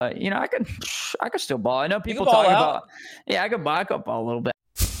I could still ball. I know You people can ball talking out. about, yeah, I could ball a little bit.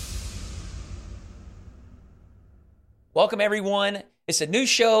 Welcome, everyone. It's a new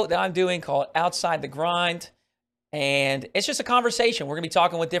show that I'm doing called Outside the Grind. And it's just a conversation. We're going to be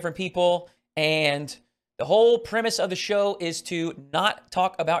talking with different people. And the whole premise of the show is to not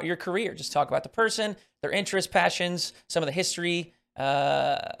talk about your career. Just talk about the person, their interests, passions, some of the history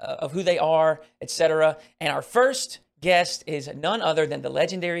of who they are, etc. And our first guest is none other than the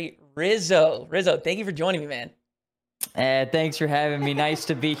legendary Rizzo. Rizzo, thank you for joining me, man. Thanks for having me. Nice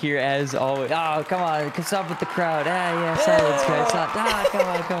to be here as always. Oh, come on. Stop with the crowd. Silence, guys. Stop.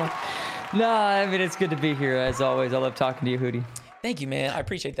 Come on. No, I mean, it's good to be here as always. I love talking to you, Hootie. Thank you, man. I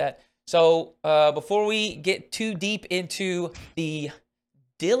appreciate that. So before we get too deep into the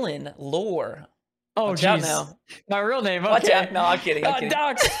Dylan lore. Oh, geez. Now. My real name. Okay. Watch out. No, I'm kidding.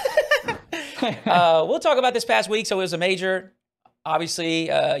 Docs. We'll talk about this past week. So it was a major. Obviously,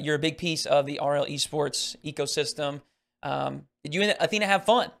 you're a big piece of the RL esports ecosystem. Did you and Athena have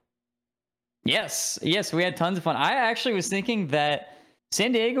fun? Yes, we had tons of fun. I actually was thinking that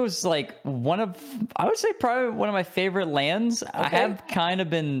San Diego was like I would say probably one of my favorite lands. Okay. I have kind of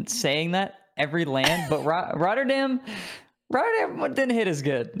been saying that every land, but Rotterdam didn't hit as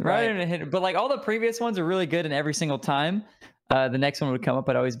good. Rotterdam didn't hit, but like all the previous ones are really good, and every single time the next one would come up,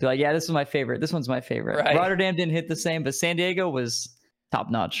 I'd always be like, yeah, this is my favorite. This one's my favorite. Right. Rotterdam didn't hit the same, but San Diego was top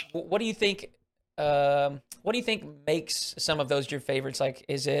notch. What do you think? What do you think makes some of those your favorites? Like,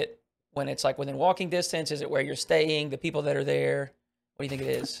 is it when it's like within walking distance? Is it where you're staying? The people that are there? What do you think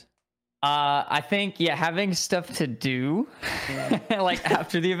it is? I think, having stuff to do, like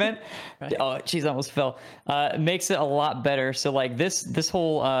after the event. Right. Oh, geez, I almost fell. Makes it a lot better. So like this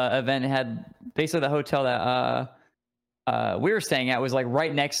whole event had basically the hotel that we were staying at was like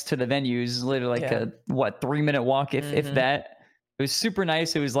right next to the venues, literally like a 3-minute walk if that. It was super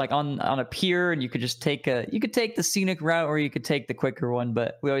nice. It was like on a pier, and you could just take the scenic route, or you could take the quicker one.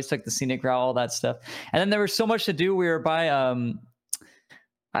 But we always took the scenic route, all that stuff. And then there was so much to do. We were by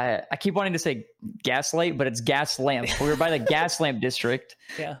I keep wanting to say Gaslight, but it's Gas Lamp. We were by the Gas Lamp district.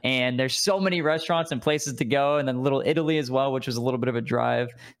 Yeah. And there's so many restaurants and places to go, and then Little Italy as well, which was a little bit of a drive.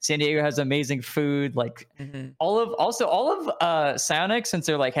 San Diego has amazing food. Like all of Psionics, since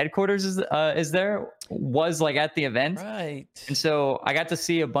their like headquarters is there, was like at the event. Right. And so I got to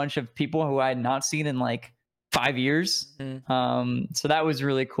see a bunch of people who I had not seen in like 5 years. So that was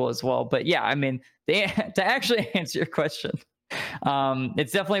really cool as well. But yeah, I mean, to actually answer your question,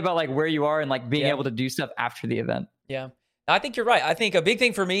 it's definitely about like where you are and like being able to do stuff after the event. Yeah, I think you're right. I think a big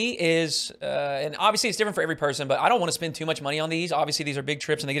thing for me is, and obviously it's different for every person, but I don't want to spend too much money on these. Obviously these are big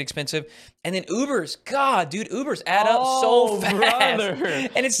trips and they get expensive. And then Ubers, God, dude, Ubers add up so fast. Brother.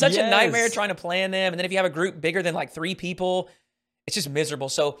 And it's such a nightmare trying to plan them. And then if you have a group bigger than like 3 people, it's just miserable.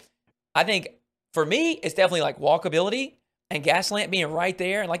 So I think for me, it's definitely like walkability and Gaslamp being right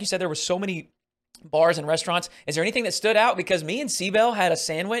there. And like you said, there were so many bars and restaurants. Is there anything that stood out? Because me and Seabell had a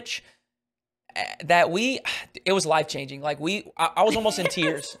sandwich that it was life-changing. Like I was almost in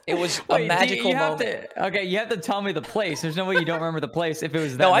tears. It was a magical moment. You have to tell me the place. There's no way you don't remember the place if it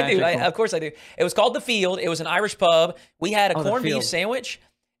was that No, magical. I do. Of course I do. It was called The Field. It was an Irish pub. We had a corned beef sandwich,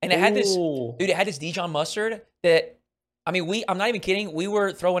 and it had this Dijon mustard that, I mean, I'm not even kidding. We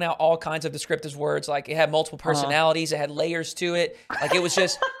were throwing out all kinds of descriptive words. Like it had multiple personalities. It had layers to it. Like it was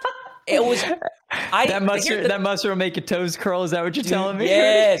just... It was that mustard will make your toes curl. Is that what you're telling me?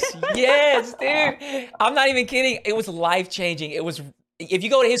 Yes, dude. I'm not even kidding. It was life-changing. It was. If you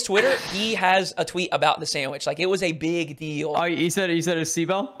go to his Twitter, he has a tweet about the sandwich. Like it was a big deal. Oh, you said it was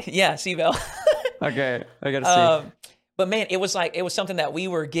Seabell? Yeah, Seabell. Okay, I gotta see. But man, it was something that we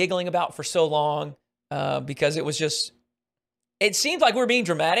were giggling about for so long because it was just. It seemed like we were being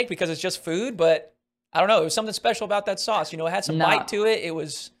dramatic because it's just food, but I don't know. It was something special about that sauce. You know, it had some bite to it. It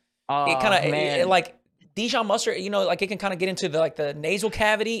was. It kind of like Dijon mustard, you know, like it can kind of get into the nasal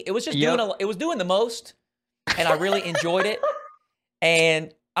cavity. It was just doing the most, and I really enjoyed it.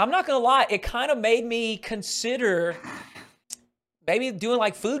 And I'm not gonna lie, it kind of made me consider maybe doing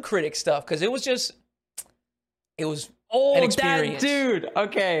like food critic stuff because it was an experience. That dude.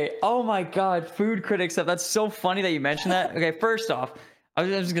 Okay. Oh my God, food critic stuff. That's so funny that you mentioned that. Okay, first off, I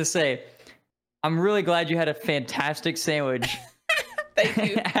was just gonna say, I'm really glad you had a fantastic sandwich. Thank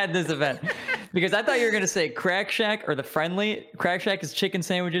you. At this event, because I thought you were gonna say Crack Shack or the Friendly. Crack Shack is chicken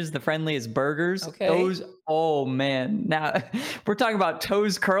sandwiches. The Friendly is burgers. Okay. Those. Oh man. Now we're talking about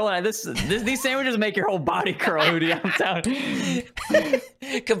toes curling. These sandwiches make your whole body curl, Hootie. I'm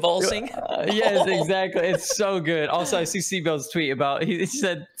telling. Convulsing. Yes, exactly. It's so good. Also, I see Seabell's tweet about. He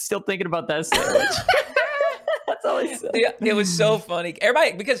said, "Still thinking about that sandwich." That's always so. Yeah, it was so funny.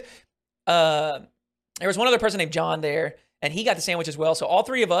 Everybody, because there was one other person named John there, and he got the sandwich as well. So all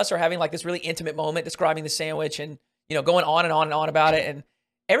three of us are having like this really intimate moment describing the sandwich and, going on and on and on about it. And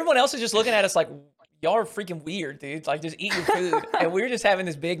everyone else is just looking at us like, y'all are freaking weird, dude. Like, just eat your food. And we were just having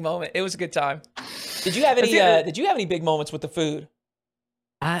this big moment. It was a good time. Did you have any big moments with the food?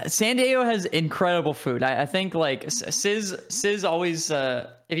 San Diego has incredible food. I think like Sis always,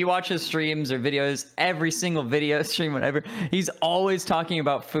 if you watch his streams or videos, every single video stream, whatever, he's always talking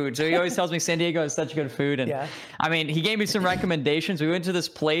about food. So he always tells me San Diego has such good food. And yeah. I mean, he gave me some recommendations. We went to this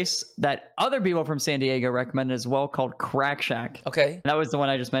place that other people from San Diego recommended as well called Crack Shack. Okay. And that was the one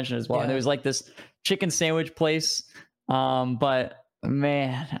I just mentioned as well. Yeah. And it was like this chicken sandwich place. But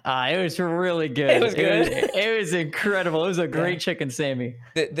man, it was really good. It was good. It was incredible. It was a great chicken sammy.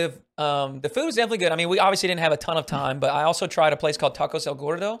 The food was definitely good. I mean, we obviously didn't have a ton of time, but I also tried a place called Tacos El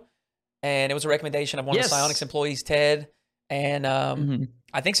Gordo, and it was a recommendation of one of the Psionics employees, Ted, and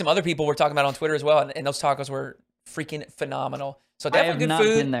I think some other people were talking about it on Twitter as well, and those tacos were freaking phenomenal. So definitely good food. I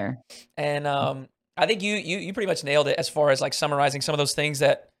have not been there. And I think you pretty much nailed it as far as like summarizing some of those things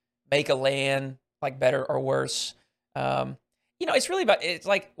that make a land like better or worse. It's really about, it's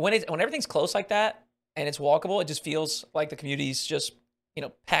like when everything's close like that and it's walkable, it just feels like the community's just,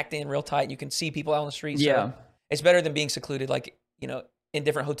 packed in real tight. You can see people out on the street. So yeah. It's better than being secluded, like, in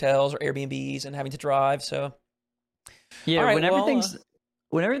different hotels or Airbnbs and having to drive. So yeah, right,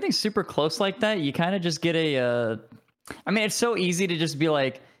 when everything's super close like that, you kind of just get it's so easy to just be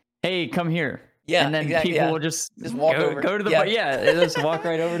like, hey, come here. Yeah, and then people will just walk over. Go to the bar. Yeah, just walk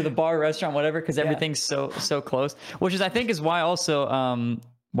right over to the bar, restaurant, whatever, because everything's so close. Which is, I think, is why also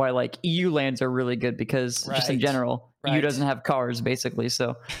why like EU lands are really good, because just in general, EU doesn't have cars basically,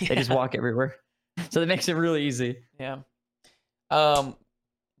 so they just walk everywhere. So that makes it really easy. Yeah. Well,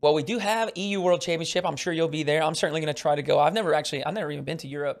 we do have EU World Championship. I'm sure you'll be there. I'm certainly going to try to go. I've never even been to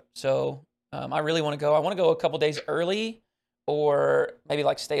Europe, so I really want to go. I want to go a couple days early, or maybe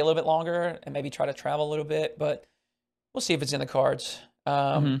like stay a little bit longer and maybe try to travel a little bit, but we'll see if it's in the cards.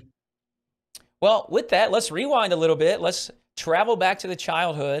 Well, with that, let's rewind a little bit. Let's travel back to the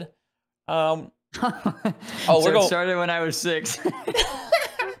childhood. It started when I was 6.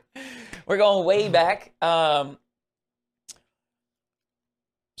 We're going way back.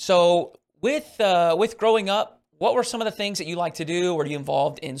 So with growing up, what were some of the things that you like to do? Were you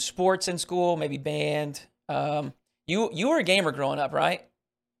involved in sports in school, maybe band? You were a gamer growing up, right?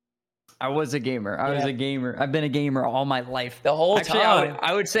 I was a gamer. I was a gamer. I've been a gamer all my life. The whole time.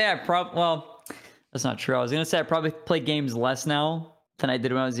 I would say that's not true. I was going to say I probably play games less now than I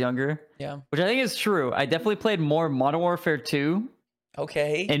did when I was younger. Yeah. Which I think is true. I definitely played more Modern Warfare 2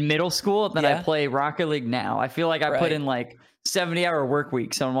 in middle school than I play Rocket League now. I feel like I put in like 70-hour work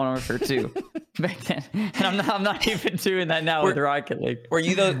weeks on Modern Warfare 2 back then, and I'm not even doing that now with Rocket League. Were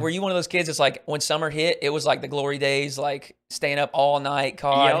you one of those kids that's like, when summer hit, it was like the glory days, like staying up all night,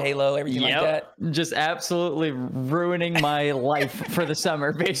 COD, Halo, everything like that? Just absolutely ruining my life for the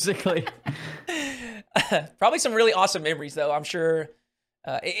summer, basically. Probably some really awesome memories, though. I'm sure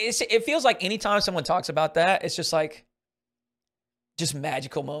it feels like anytime someone talks about that, it's just like just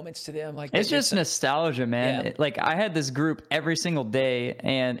magical moments to them. Like, it's just nostalgia, man. Yeah. Like, I had this group every single day,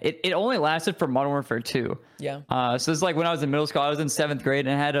 and it only lasted for Modern Warfare 2. Yeah. So it's like when I was in middle school, I was in 7th grade,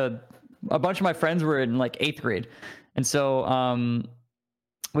 and I had a bunch of my friends were in like 8th grade. And so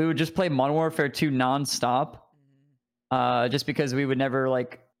we would just play Modern Warfare 2 nonstop, just because we would never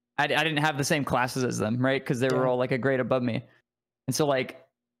like, I didn't have the same classes as them, right? Because they were all like a grade above me. And so like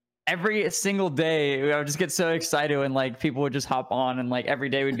every single day I would just get so excited when like people would just hop on, and like every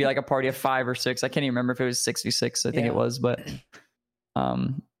day would be like a party of 5 or 6. I can't even remember if it was 6v6. I think it was, but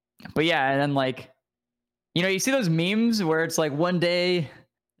yeah. And then like, you see those memes where it's like one day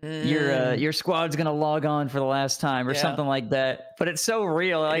your squad's gonna log on for the last time or something like that, but it's so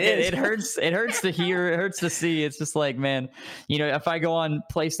real. Like it hurts to hear, it hurts to see. It's just like, man, if I go on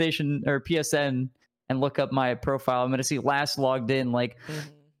PlayStation or PSN and look up my profile, I'm gonna see last logged in like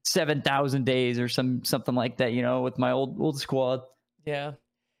 7,000 days or something like that, with my old squad. Yeah,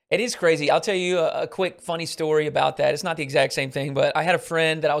 it is crazy. I'll tell you a quick funny story about that. It's not the exact same thing, but I had a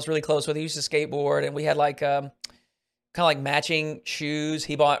friend that I was really close with. He used to skateboard, and we had like kind of like matching shoes.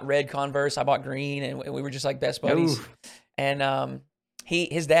 He bought red Converse, I bought green, and we were just like best buddies. Ooh. And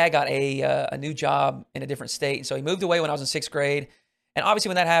his dad got a new job in a different state, and so he moved away when I was in 6th grade. And obviously,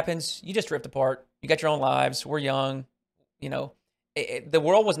 when that happens, you just drift apart. You got your own lives. We're young, the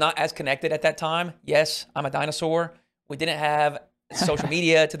world was not as connected at that time. Yes, I'm a dinosaur. We didn't have social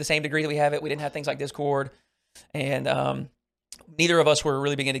media to the same degree that we have it. We didn't have things like Discord, and neither of us were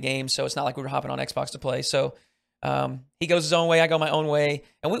really big into games, so it's not like we were hopping on Xbox to play. So He goes his own way, I go my own way,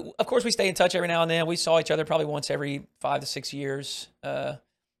 and of course we stay in touch every now and then. We saw each other probably once every 5 to 6 years,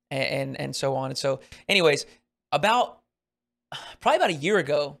 and so on. And so, anyways, probably about a year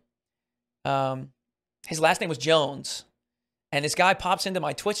ago, his last name was Jones, and this guy pops into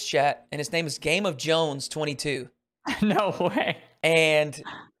my Twitch chat, and his name is Game of Jones 22. No way. And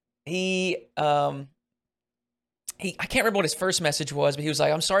he I can't remember what his first message was, but he was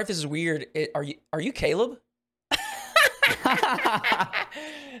like, "I'm sorry if this is weird. Are you Caleb?" I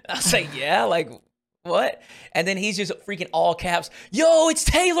was like, "Yeah, like what?" And then he's just freaking all caps, "Yo, it's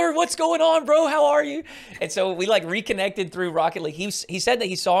Taylor. What's going on, bro? How are you?" And so we like reconnected through Rocket League. He said that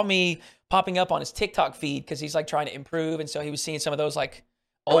he saw me popping up on his TikTok feed because he's like trying to improve, and so he was seeing some of those like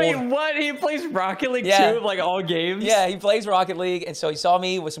old... Wait, what? He plays Rocket League too, like all games? Yeah, he plays Rocket League, and so he saw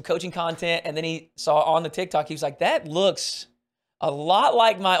me with some coaching content, and then he saw on the TikTok, he was like, "That looks a lot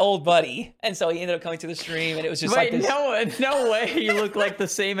like my old buddy," and so he ended up coming to the stream, and it was just like this. No way, you look like the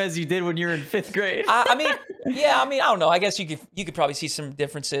same as you did when you were in 5th grade. I mean, I don't know. I guess you could probably see some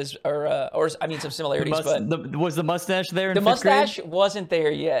differences, or I mean, some similarities. Was the mustache there? The mustache wasn't there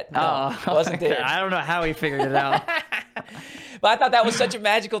yet. No, wasn't there. I don't know how he figured it out. But I thought that was such a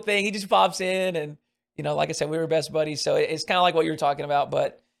magical thing. He just pops in, and like I said, we were best buddies. So it's kind of like what you were talking about.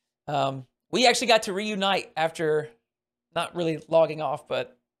 But we actually got to reunite after not really logging off,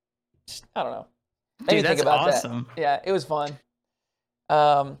 but just, I don't know. Dude, that's awesome. That. Yeah, it was fun.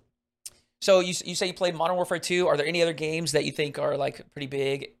 So you say you played Modern Warfare 2. Are there any other games that you think are like pretty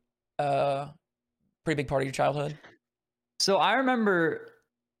big part of your childhood? So I remember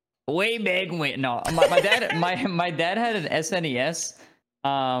way back when my dad my dad had an SNES.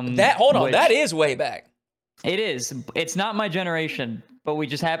 That is way back. It is. It's not my generation, but we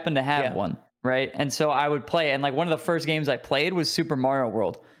just happened to have one, right? And so I would play, and like one of the first games I played was Super Mario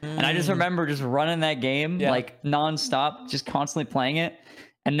World. And I just remember just running that game like nonstop, just constantly playing it.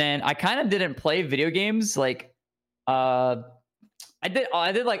 And then I kind of didn't play video games like I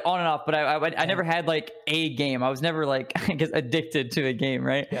did like on and off, but I never had like a game. I was never like, I guess, addicted to a game,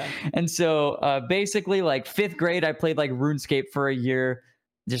 right? Yeah. And so basically like 5th grade, I played like RuneScape for a year,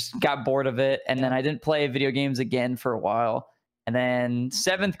 just got bored of it. And then I didn't play video games again for a while. And then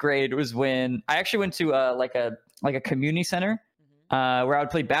 7th grade was when I actually went to like a community center where I would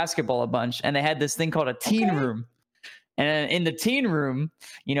play basketball a bunch. And they had this thing called a teen room. And in the teen room,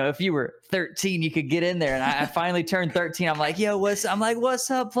 if you were 13, you could get in there. And I finally turned 13. I'm like, "Yo, what's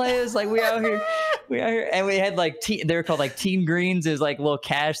up, players? Like, we out here." And we had like they were called like teen greens. It was like little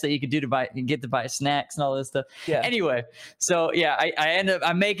cash that you could do to buy snacks and all this stuff. Yeah. Anyway, so yeah,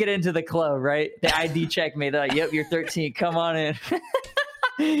 I make it into the club, right? The ID check me. They're like, "Yep, you're 13. Come on in."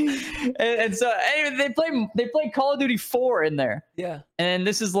 and so anyway, they play Call of Duty 4 in there. Yeah. And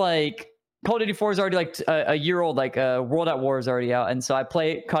this is like, Call of Duty 4 is already like a year old, like World at War is already out. And so I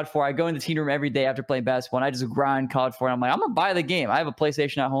play COD 4. I go in the teen room every day after playing basketball, and I just grind COD 4. And I'm like, I'm going to buy the game. I have a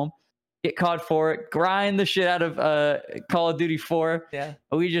PlayStation at home. Get COD 4, grind the shit out of Call of Duty 4. Yeah.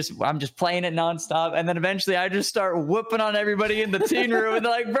 I'm just playing it nonstop. And then eventually I just start whooping on everybody in the teen room. And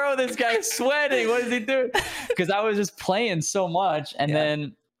they're like, "Bro, this guy's sweating. What is he doing?" Because I was just playing so much. And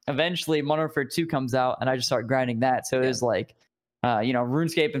then eventually Modern Warfare 2 comes out, and I just start grinding that. So it was like,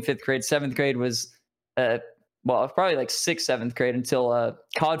 RuneScape in 5th grade. 7th grade was, probably like 6th, 7th grade until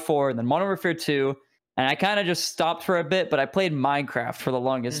COD 4, and then Modern Warfare 2. And I kind of just stopped for a bit, but I played Minecraft for the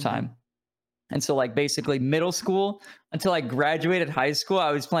longest time. And so like basically middle school until I graduated high school,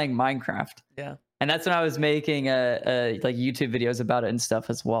 I was playing Minecraft. Yeah. And that's when I was making like YouTube videos about it and stuff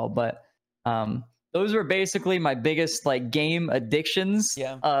as well. But those were basically my biggest like game addictions.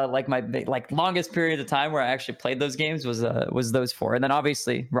 Yeah. Like my longest period of time where I actually played those games was those 4. And then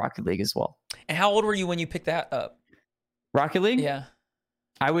obviously Rocket League as well. And how old were you when you picked that up? Rocket League? Yeah.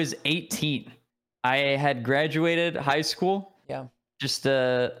 I was 18. I had graduated high school. Yeah. Just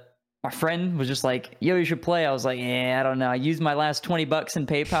my friend was just like, "Yo, you should play." I was like, "Yeah, I don't know." I used my last $20 in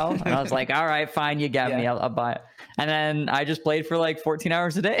PayPal, and I was like, "All right, fine, you got me. I'll buy it." And then I just played for like 14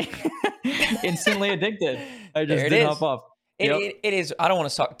 hours a day. Instantly addicted. I just didn't hop off. It is. I don't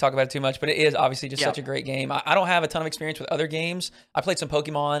want to talk about it too much, but it is obviously just such a great game. I don't have a ton of experience with other games. I played some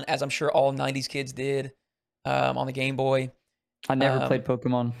Pokemon, as I'm sure all 90s kids did, on the Game Boy. I never played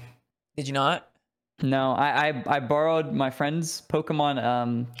Pokemon. Did you not? No, I borrowed my friend's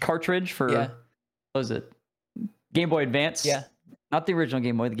Pokemon cartridge for, what was it? Game Boy Advance. Yeah. Not the original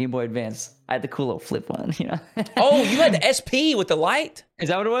Game Boy, the Game Boy Advance. I had the cool little flip one, Oh, you had the SP with the light? Is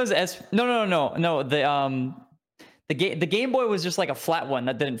that what it was? No. The Game Boy was just like a flat one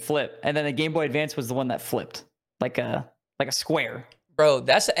that didn't flip, and then the Game Boy Advance was the one that flipped, like a square. Bro,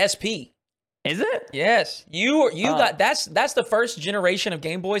 that's the SP. Is it? Yes, you got that's the first generation of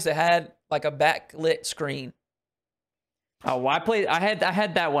Game Boys that had like a backlit screen. Oh, well, I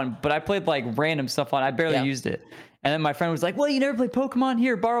had that one, but I played like random stuff on. I barely used it. And then my friend was like, "Well, you never played Pokemon?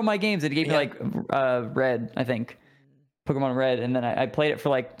 Here, borrow my games." And he gave me like Red, I think. Pokemon Red, and then I played it for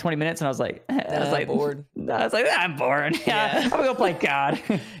like 20 minutes, and I was like, bored. I was like, I'm bored. Yeah, I'm gonna go play God.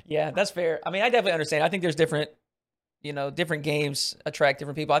 Yeah, that's fair. I mean, I definitely understand. I think there's different games attract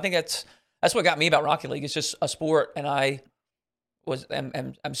different people. I think that's what got me about Rocket League. It's just a sport, and I'm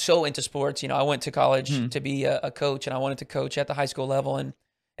so into sports. I went to college to be a coach, and I wanted to coach at the high school level, and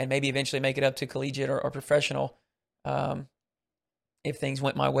maybe eventually make it up to collegiate or professional, if things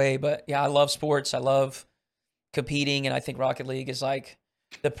went my way. But yeah, I love sports. I love competing, and I think Rocket League is like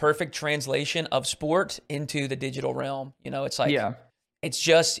the perfect translation of sport into the digital realm. It's like, it's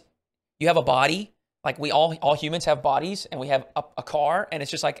just, you have a body, like we all humans have bodies, and we have a car, and it's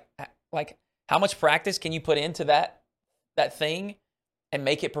just like how much practice can you put into that thing and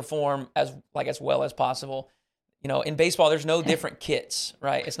make it perform as well as possible. In baseball, there's no different kits,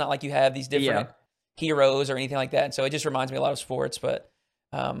 right? It's not like you have these different heroes or anything like that. And so it just reminds me a lot of sports, but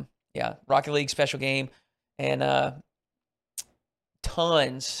Rocket League, special game. And an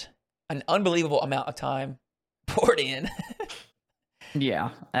unbelievable amount of time poured in.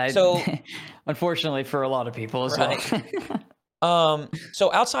 So unfortunately for a lot of people as well.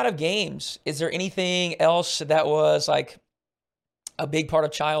 So outside of games, is there anything else that was like a big part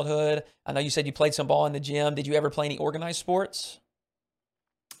of childhood? I know you said you played some ball in the gym. Did you ever play any organized sports?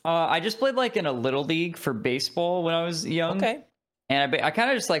 I just played like in a little league for baseball when I was young. Okay. And I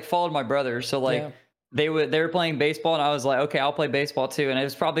kind of just like followed my brother. So like they were playing baseball, and I was like, okay, I'll play baseball too. And it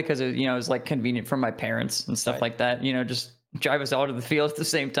was probably because it was like convenient for my parents and stuff like that. Just drive us all to the field at the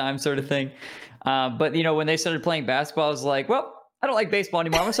same time, sort of thing. But when they started playing basketball, I was like, well, I don't like baseball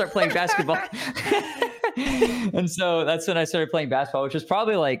anymore. I'm gonna start playing basketball. And so that's when I started playing basketball, which was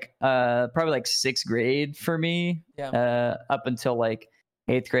probably like sixth grade for me. Up until like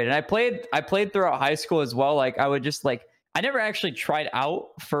eighth grade. And I played throughout high school as well. Like I would just like, I never actually tried out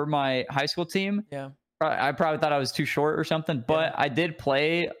for my high school team. I probably thought I was too short or something, but I did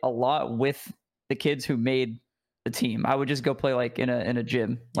play a lot with the kids who made the team. I would just go play like in a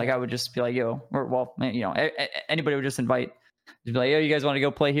gym. Like I would just be like, yo, anybody would just invite. Just be like, yo, you guys want to go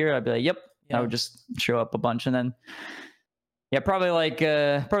play here? I'd be like, yep. I would just show up a bunch, and then probably like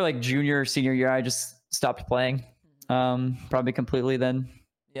junior, senior year, I just stopped playing. Probably completely then.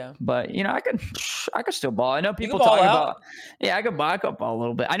 But I could still ball. I know people talk about I could ball a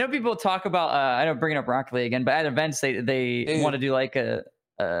little bit. I know people talk about I know bringing up Rocket League again, but at events they want to do like a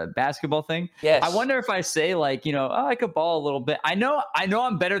basketball thing. I wonder if I say like, I could ball a little bit. I know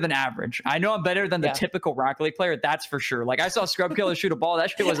I'm better than average. I know I'm better than the typical Rocket League player. That's for sure. Like I saw Scrub Killer shoot a ball.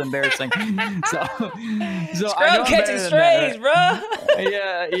 That shit was embarrassing. so Scrub catching strays, bro.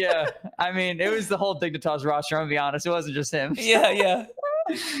 Yeah. I mean, it was the whole Dignitas roster. I'm gonna be honest. It wasn't just him.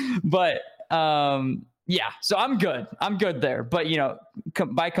 But so I'm good there. But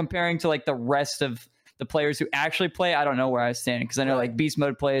by comparing to like the rest of the players who actually play, I don't know where I stand, because I know like Beast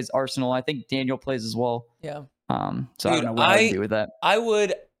Mode plays, Arsenal, I think Daniel plays as well. So dude, I don't know what I would do with that. I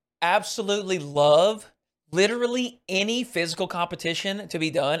would absolutely love literally any physical competition to be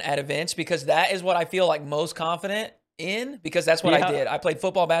done at events, because that is what I feel like most confident in, because that's what I did. I played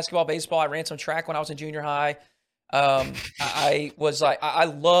football, basketball, baseball. I ran some track when I was in junior high. I was like, I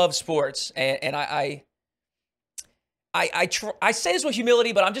love sports, and I say this with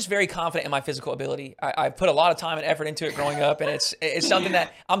humility, but I'm just very confident in my physical ability. I put a lot of time and effort into it growing up, and it's something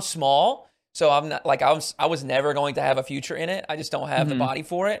that I'm small, so I'm not like I was never going to have a future in it. I just don't have the body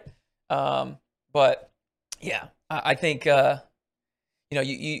for it. But yeah, I think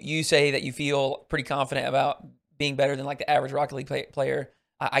you say that you feel pretty confident about being better than like the average Rocket League player.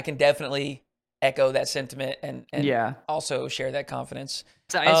 I can definitely echo that sentiment and also share that confidence.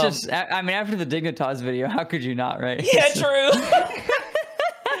 So it's just, I mean, after the Dignitas video, how could you not, right? Yeah, true.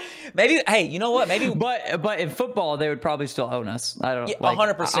 Maybe, hey, you know what? Maybe, but in football, they would probably still own us. I don't.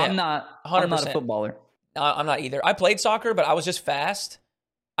 100%. I'm not a footballer. I'm not either. I played soccer, but I was just fast.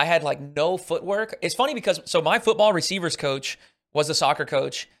 I had like no footwork. It's funny because my football receivers coach was the soccer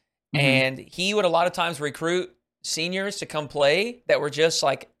coach, and he would a lot of times recruit seniors to come play that were just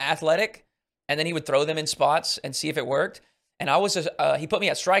like athletic, and then he would throw them in spots and see if it worked. And I was he put me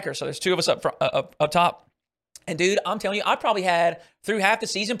at striker, so there's two of us up top. And dude, I'm telling you, I probably had through half the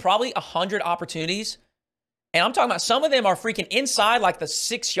season probably 100 opportunities. And I'm talking about some of them are freaking inside like the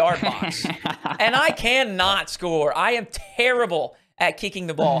 6-yard box. And I cannot score. I am terrible at kicking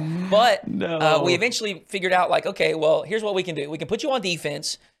the ball. But we eventually figured out like, okay, well, here's what we can do. We can put you on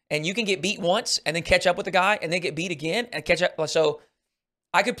defense, and you can get beat once and then catch up with the guy and then get beat again and catch up. So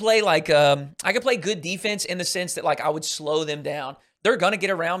I could play I could play good defense in the sense that like I would slow them down. They're gonna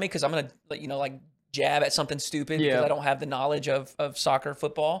get around me because I'm gonna like jab at something stupid because I don't have the knowledge of soccer,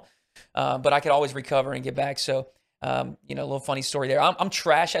 football. But I could always recover and get back. So a little funny story there. I'm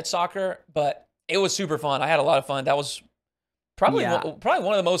trash at soccer, but it was super fun. I had a lot of fun. That was probably one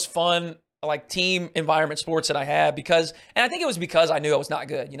of the most fun like team environment sports that I had and I think it was because I knew I was not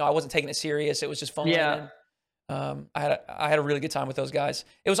good. I wasn't taking it serious. It was just fun. Yeah. And, I had a really good time with those guys.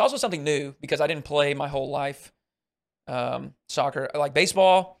 It was also something new because I didn't play my whole life soccer, like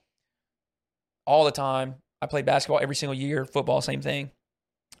baseball all the time. I played basketball every single year, football, same thing.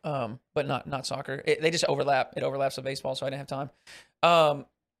 But not soccer. They just overlap. It overlaps with baseball, so I didn't have time.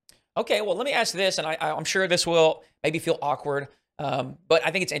 Okay, well, let me ask this, and I'm sure this will maybe feel awkward, but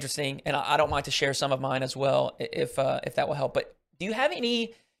I think it's interesting, and I don't mind to share some of mine as well, if that will help. But do you have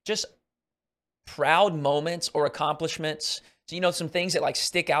any just proud moments or accomplishments? So, some things that like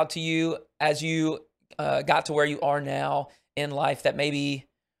stick out to you as you got to where you are now in life that maybe,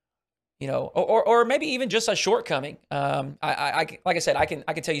 or maybe even just a shortcoming. Like I said, I can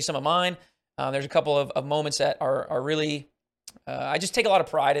tell you some of mine. There's a couple of moments that are really, I just take a lot of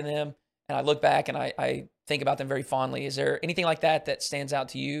pride in them, and I look back and I think about them very fondly. Is there anything like that stands out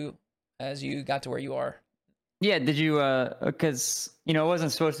to you as you got to where you are? Yeah, did you because it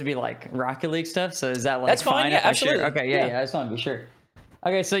wasn't supposed to be like Rocket League stuff, so is that like That's fine? Yeah, if I absolutely. share? Okay, yeah, I just want to be sure.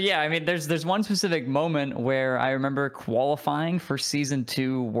 Okay, so yeah, I mean there's one specific moment where I remember qualifying for season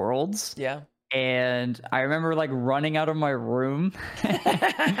 2 Worlds. Yeah. And I remember like running out of my room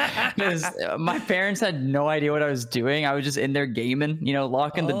because my parents had no idea what I was doing. I was just in there gaming,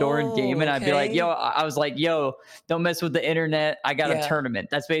 locking the door and gaming. Okay. I'd be like, I was like, yo, don't mess with the internet. I got a tournament.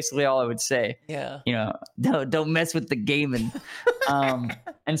 That's basically all I would say. Yeah. Don't mess with the gaming.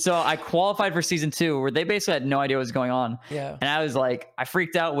 And so I qualified for season 2 where they basically had no idea what was going on. Yeah. And I was like, I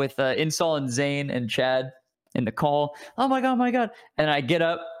freaked out with Insol and Zane and Chad in the call. Oh my god. And I get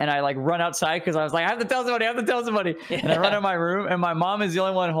up and I like run outside because I was like, I have to tell somebody. Yeah. And I run in my room and my mom is the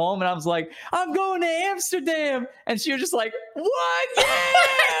only one home, and I was like, I'm going to Amsterdam. And she was just like, what?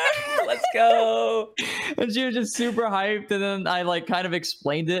 Yeah, let's go. And she was just super hyped. And then I like kind of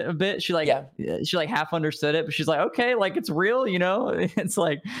explained it a bit. She like half understood it, but she's like, okay, like it's real, it's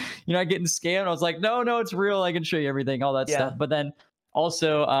like you're not getting scammed. I was like, no, it's real. I can show you everything, all that stuff. But then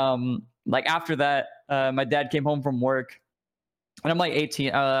also like after that, my dad came home from work, and I'm like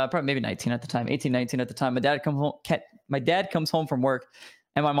 18, probably maybe 19 at the time, 18, 19 at the time. My dad comes home from work,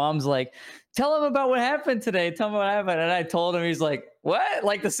 and my mom's like, tell him about what happened today. Tell him what happened. And I told him, he's like, what?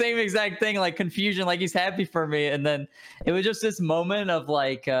 Like the same exact thing, like confusion, like he's happy for me. And then it was just this moment of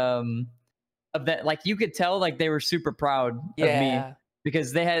like, of that, like you could tell like they were super proud of me.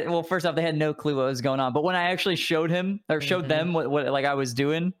 Because first off, they had no clue what was going on. But when I actually showed them what like I was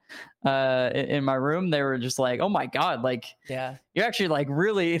doing in my room, they were just like, oh my God, like, you're actually like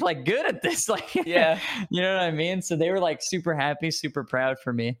really like good at this. Like, you know what I mean? So they were like super happy, super proud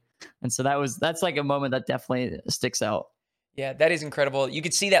for me. And so that's like a moment that definitely sticks out. Yeah, that is incredible. You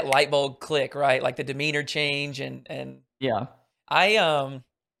could see that light bulb click, right? Like the demeanor change and yeah.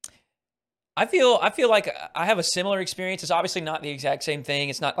 I feel like I have a similar experience. It's obviously not the exact same thing.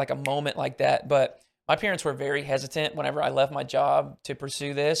 It's not like a moment like that, but my parents were very hesitant whenever I left my job to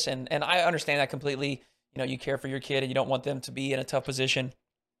pursue this. And I understand that completely. You care for your kid and you don't want them to be in a tough position.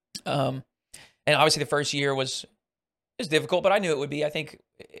 And obviously the first year was difficult, but I knew it would be. I think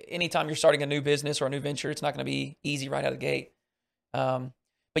anytime you're starting a new business or a new venture, it's not going to be easy right out of the gate. But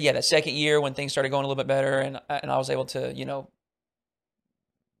yeah, that second year when things started going a little bit better and I was able to,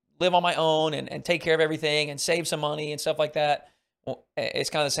 live on my own and take care of everything and save some money and stuff like that. Well, it's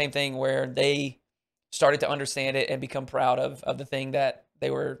kind of the same thing where they started to understand it and become proud of the thing that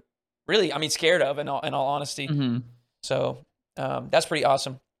they were really, scared of in all honesty. Mm-hmm. So that's pretty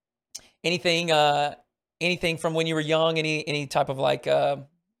awesome. Anything from when you were young, any type of like,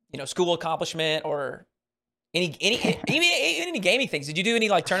 school accomplishment or any gaming things? Did you do any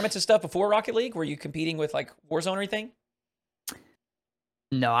like tournaments and stuff before Rocket League? Were you competing with like Warzone or anything?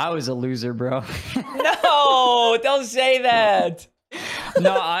 No, I was a loser, bro. No, don't say that.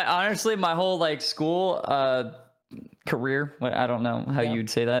 No, I honestly, my whole like school career, I don't know how you'd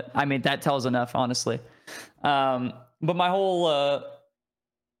say that. That tells enough, honestly. But my whole,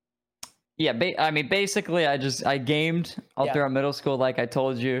 basically, I gamed all throughout middle school, like I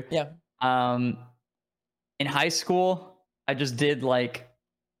told you. Yeah. In high school, I just did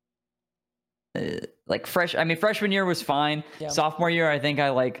freshman year was fine. Yeah. Sophomore year, I think I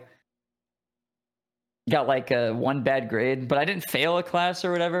got like a one bad grade, but I didn't fail a class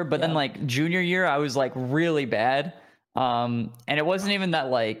or whatever. But then Yeah. like junior year, I was like really bad. And it wasn't even that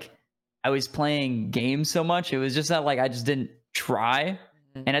like I was playing games so much. It was just that like I just didn't try.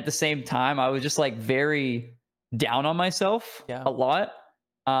 Mhm. And at the same time, I was just like very down on myself Yeah. a lot.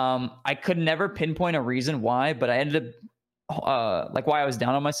 I could never pinpoint a reason why, but I ended up like why I was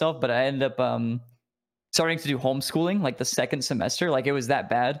down on myself, but I ended up starting to do homeschooling like the second semester. Like it was that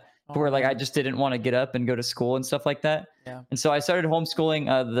bad to Oh where like I man. just didn't want to get up and go to school and stuff like that. Yeah. And so I started homeschooling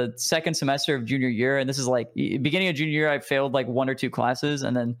the second semester of junior year. And this is like beginning of junior year, I failed like one or two classes.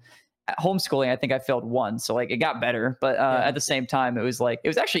 And then at homeschooling, I think I failed one. So like it got better. But Yeah. at the same time, it was like, it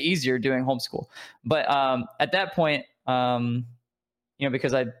was actually easier doing homeschool. But at that point, you know,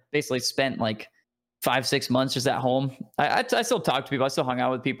 because I basically spent like 5, 6 months just at home. I still talked to people. I still hung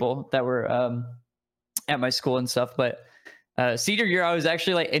out with people that were at my school and stuff. But senior year, I was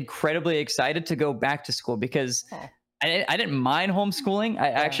actually like incredibly excited to go back to school because Oh. I didn't mind homeschooling. I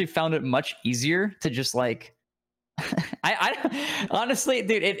actually found it much easier to just like I honestly,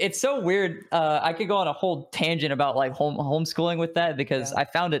 dude, it's so weird. I could go on a whole tangent about like homeschooling with that because Yeah. I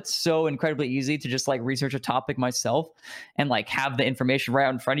found it so incredibly easy to just like research a topic myself and like have the information right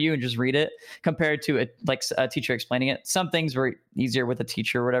out in front of you and just read it compared to a teacher explaining it. Some things were easier with a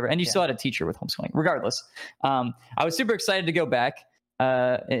teacher or whatever, and you still had a teacher with homeschooling. Regardless, I was super excited to go back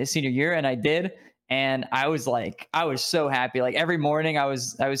senior year, and I did. And I was so happy. Like every morning I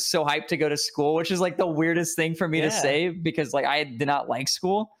was so hyped to go to school, which is like the weirdest thing for me to say because like I did not like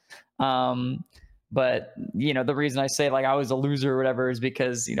school. But you know, the reason I say like I was a loser or whatever is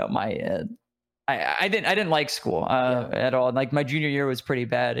because, you know, my, I didn't like school at all. And like my junior year was pretty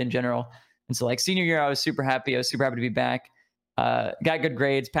bad in general. And so like senior year, I was super happy. I was super happy to be back. Got good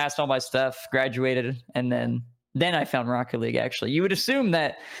grades, passed all my stuff, graduated, and then I found Rocket League. Actually, you would assume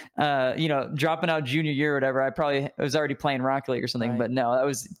that, you know, dropping out junior year or whatever, I probably was already playing Rocket League or something. Right. But no, that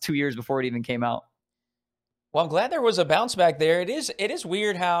was 2 years before it even came out. Well, I'm glad there was a bounce back there. It is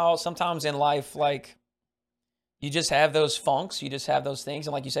weird how sometimes in life, like you just have those funks, you just have those things,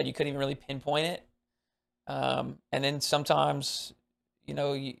 and like you said, you couldn't even really pinpoint it. And then sometimes, you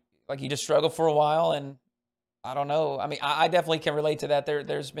know, you just struggle for a while, and I don't know. I mean, I definitely can relate to that.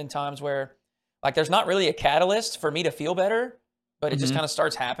 There's been times where, like, there's not really a catalyst for me to feel better, but it just kind of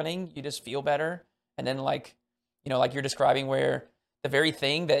starts happening. You just feel better, and then like, you know, like you're describing where the very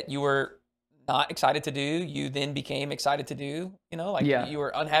thing that you were not excited to do, you then became excited to do. You know, like you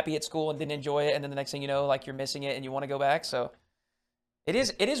were unhappy at school and didn't enjoy it, and then the next thing you know, like you're missing it and you want to go back. So it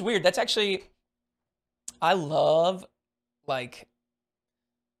is weird. That's actually, I love, like,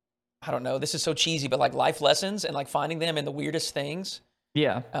 I don't know, this is so cheesy, but like life lessons and like finding them in the weirdest things.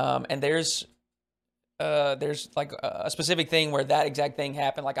 Yeah. And there's like a specific thing where that exact thing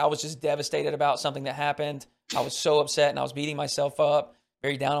happened. Like I was just devastated about something that happened. I was so upset and I was beating myself up,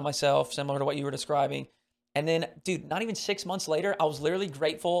 very down on myself, similar to what you were describing. And then, dude, not even 6 months later, I was literally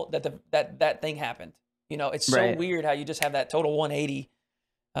grateful that that thing happened. You know, it's so weird how you just have that total 180.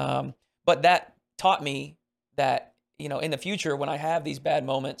 But that taught me that, you know, in the future, when I have these bad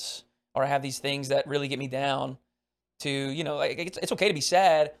moments or I have these things that really get me down, to, you know, like it's okay to be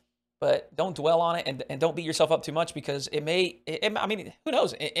sad, but don't dwell on it and don't beat yourself up too much because I mean, who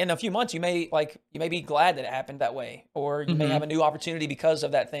knows? In a few months, you may be glad that it happened that way, or you may have a new opportunity because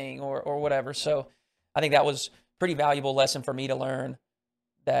of that thing or whatever. So I think that was pretty valuable lesson for me to learn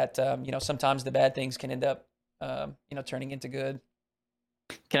that, you know, sometimes the bad things can end up, you know, turning into good.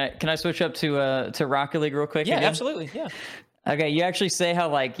 Can I switch up to Rocket League real quick? Yeah, again? absolutely. Yeah. Okay, you actually say how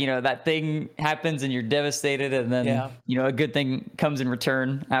like, you know, that thing happens and you're devastated, and then you know, a good thing comes in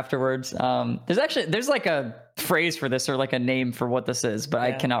return afterwards. There's like a phrase for this, or like a name for what this is, but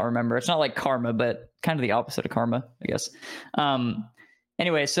I cannot remember. It's not like karma, but kind of the opposite of karma, I guess.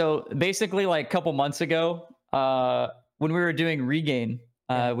 Anyway, so basically like a couple months ago, when we were doing Regain,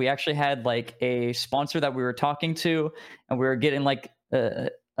 we actually had like a sponsor that we were talking to, and we were getting like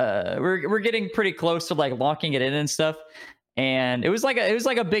we're getting pretty close to like locking it in and stuff. And it was like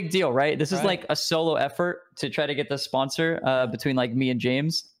a big deal, right? This is like a solo effort to try to get the sponsor between like me and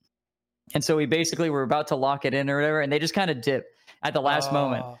James. And so we basically were about to lock it in or whatever, and they just kind of dip at the last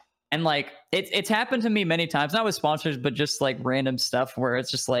moment. And like it's happened to me many times, not with sponsors, but just like random stuff where it's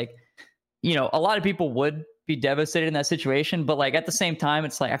just like, you know, a lot of people would be devastated in that situation, but like at the same time,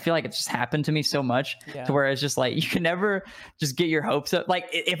 it's like I feel like it just happened to me so much to where it's just like you can never just get your hopes up. Like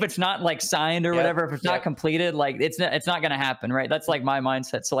if it's not like signed or whatever, if it's not completed, like it's not gonna happen, right? That's like my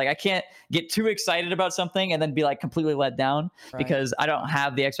mindset. So like I can't get too excited about something and then be like completely let down because I don't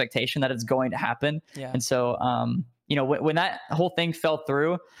have the expectation that it's going to happen. And so you know, when that whole thing fell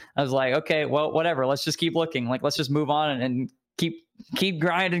through, I was like, okay, well, whatever. Let's just keep looking. Like, let's just move on and keep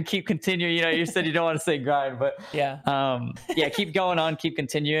grinding, keep continuing. You know, you said you don't want to say grind, but Yeah. yeah, keep going on, keep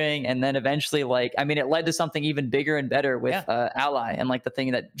continuing. And then eventually, like, I mean, it led to something even bigger and better with Ally, and like the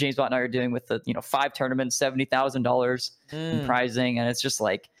thing that James Watt and I are doing with the, you know, 5 tournaments, $70,000 in prizing. And it's just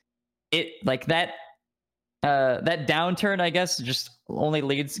like, that downturn, I guess, just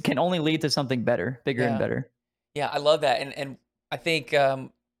can only lead to something better, bigger and better. Yeah, I love that. And I think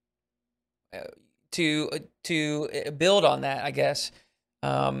to build on that, I guess,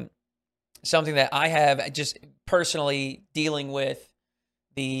 something that I have just personally dealing with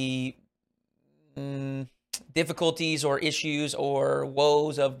the difficulties or issues or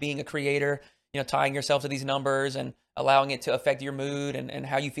woes of being a creator, you know, tying yourself to these numbers and allowing it to affect your mood and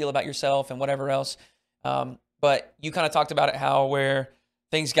how you feel about yourself and whatever else. But you kind of talked about it, how where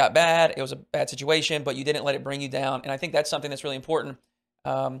things got bad, it was a bad situation, but you didn't let it bring you down. And I think that's something that's really important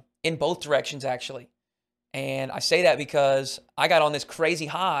in both directions, actually. And I say that because I got on this crazy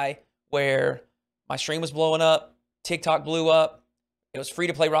high where my stream was blowing up, TikTok blew up, it was free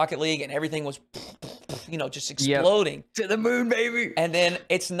to play Rocket League, and everything was, you know, just exploding. To the moon, baby. And then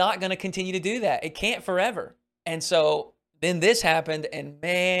it's not going to continue to do that. It can't forever. And so then this happened, and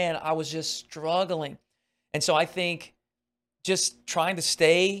man, I was just struggling. And so I think just trying to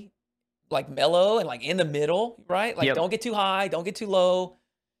stay like mellow and like in the middle, right? Like don't get too high, don't get too low.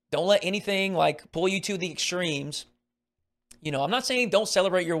 Don't let anything like pull you to the extremes. You know, I'm not saying don't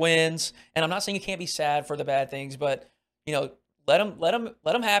celebrate your wins, and I'm not saying you can't be sad for the bad things, but you know, let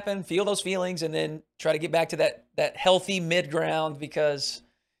them happen, feel those feelings, and then try to get back to that healthy mid ground, because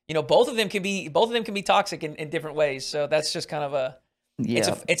you know, both of them can be toxic in different ways. So that's just kind of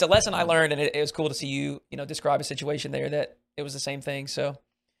it's a lesson I learned, and it was cool to see you know, describe a situation there that it was the same thing. So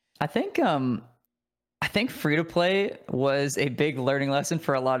I think free to play was a big learning lesson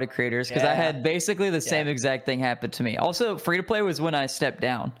for a lot of creators, because I had basically the same exact thing happen to me. Also, free to play was when I stepped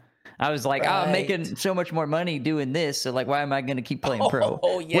down. I was like, I'm making so much more money doing this, so like, why am I going to keep playing pro?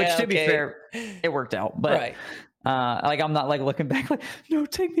 Which, to be fair, it worked out. But like, I'm not like looking back like, no,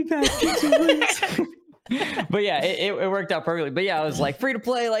 take me back. But yeah, it worked out perfectly. But yeah, I was like, free to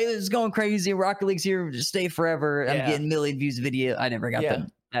play, like, this is going crazy. Rocket League's here, just stay forever. I'm getting million views a video. I never got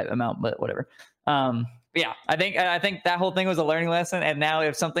that amount, but whatever. Yeah, I think that whole thing was a learning lesson. And now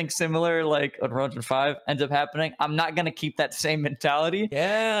if something similar like Unreal Engine 5 ends up happening, I'm not gonna keep that same mentality.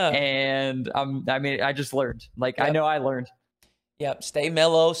 And I just learned. Like, I know I learned. Stay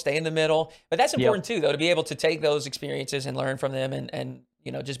mellow, stay in the middle. But that's important too, though, to be able to take those experiences and learn from them, and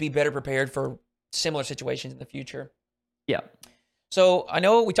you know, just be better prepared for similar situations in the future. So I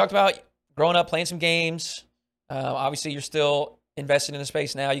know we talked about growing up, playing some games. Obviously, you're still invested in the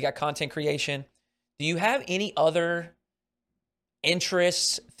space now. You got content creation. Do you have any other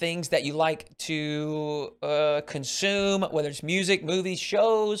interests, things that you like to consume, whether it's music, movies,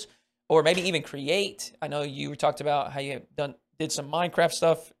 shows, or maybe even create? I know you talked about how you did some Minecraft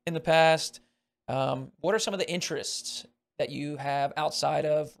stuff in the past. What are some of the interests that you have outside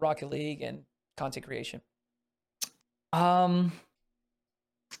of Rocket League and content creation?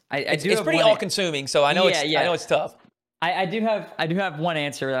 It's pretty all-consuming, so I know I know it's tough. I do have one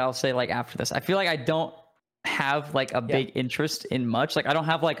answer that I'll say like after this. I feel like I don't have like a big interest in much. Like, I don't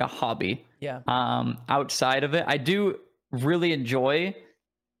have like a hobby. Outside of it, I do really enjoy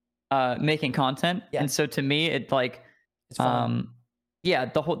making content, and so to me, it like it's fun.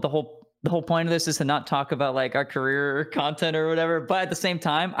 The whole point of this is to not talk about like our career or content or whatever. But at the same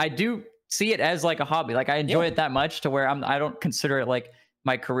time, I do see it as like a hobby. Like, I enjoy it that much to where I don't consider it like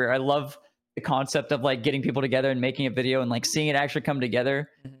my career. I love the concept of like getting people together and making a video and like seeing it actually come together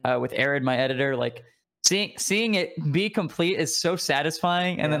with Aaron, my editor. Like, seeing it be complete is so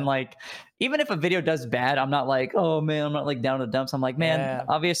satisfying. And then like, even if a video does bad, I'm not like, oh man, I'm not like down to the dumps. I'm like, man,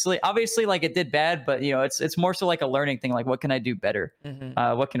 obviously like it did bad, but you know, it's more so like a learning thing. Like, what can I do better?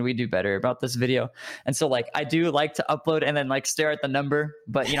 What can we do better about this video? And so like, I do like to upload and then like stare at the number,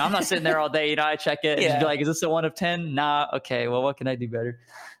 but you know, I'm not sitting there all day. You know, I check it and just be like, is this a 1 of 10? Nah. Okay. Well, what can I do better?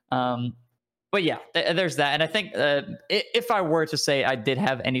 But yeah, there's that. And I think if I were to say I did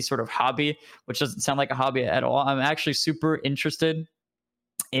have any sort of hobby, which doesn't sound like a hobby at all, I'm actually super interested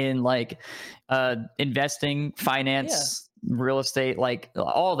in like investing, finance, real estate, like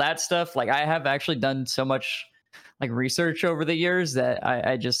all that stuff. Like, I have actually done so much like research over the years that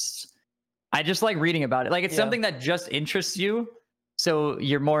I just like reading about it. Like, it's something that just interests you. So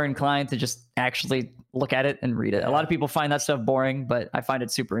you're more inclined to just actually look at it and read it. A lot of people find that stuff boring, but I find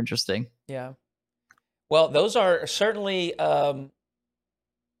it super interesting. Yeah. Well, those are certainly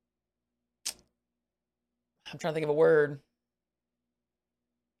I'm trying to think of a word.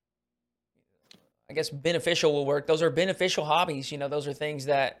 I guess beneficial will work. Those are beneficial hobbies. You know, those are things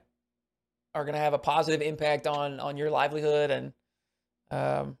that are going to have a positive impact on your livelihood. And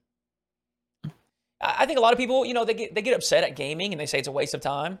um, I think a lot of people, you know, they get upset at gaming and they say it's a waste of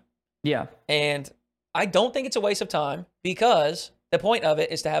time. Yeah. And I don't think it's a waste of time because the point of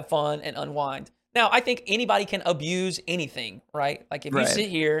it is to have fun and unwind. Now, I think anybody can abuse anything, right? Like if you sit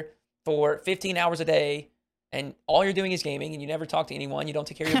here for 15 hours a day and all you're doing is gaming and you never talk to anyone, you don't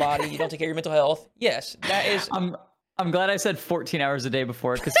take care of your body, you don't take care of your mental health. Yes, that is. I'm glad I said 14 hours a day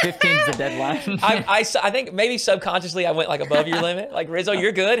before because 15 is the deadline. I think maybe subconsciously I went like above your limit. Like Rizzo,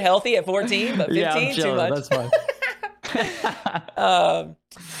 you're good, healthy at 14, but 15 yeah, I'm too much. That's fine.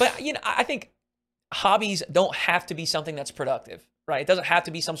 But you know, I think hobbies don't have to be something that's productive, right? It doesn't have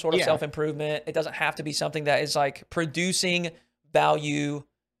to be some sort of self-improvement. It doesn't have to be something that is like producing value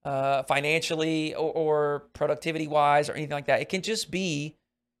financially or productivity wise or anything like that. It can just be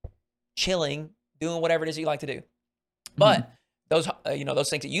chilling, doing whatever it is you like to do. But those, you know, those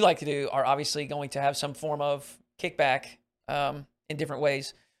things that you like to do are obviously going to have some form of kickback in different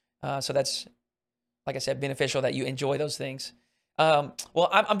ways. So that's, like I said, beneficial that you enjoy those things. Well,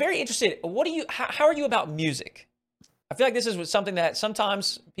 I'm very interested. What do you? How are you about music? I feel like this is something that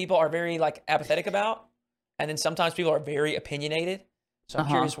sometimes people are very like apathetic about, and then sometimes people are very opinionated. So I'm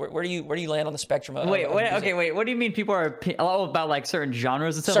curious, where do you land on the spectrum of wait, music? wait. What do you mean people are all about like certain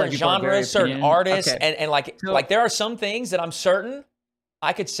genres and stuff? Certain like genres, certain artists, okay. and like there are some things that I'm certain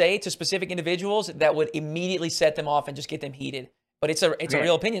I could say to specific individuals that would immediately set them off and just get them heated. But it's a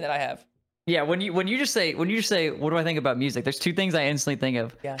real opinion that I have. Yeah, when you just say what do I think about music? There's two things I instantly think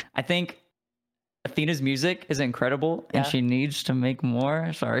of. Yeah. I think Athena's music is incredible, and she needs to make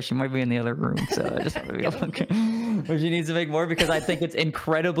more. Sorry, she might be in the other room, so I just want to be okay. But she needs to make more because I think it's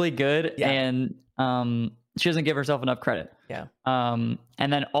incredibly good, and she doesn't give herself enough credit. Yeah. And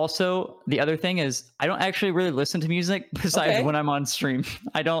then also the other thing is I don't actually really listen to music besides when I'm on stream.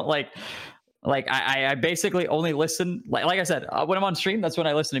 I don't like I basically only listen like I said when I'm on stream. That's when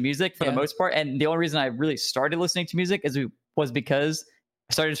I listen to music for the most part. And the only reason I really started listening to music was because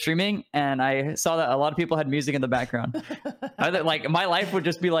I started streaming and I saw that a lot of people had music in the background. Like my life would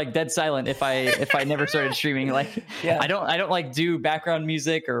just be like dead silent if I never started streaming. Like I don't like do background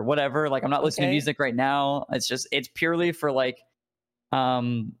music or whatever. Like I'm not listening to music right now. It's purely for like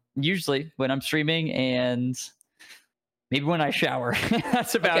usually when I'm streaming and maybe when I shower.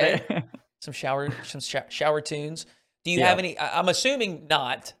 That's about it. Some shower tunes. Do you have any? I'm assuming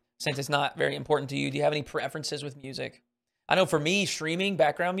not, since it's not very important to you. Do you have any preferences with music? I know for me, streaming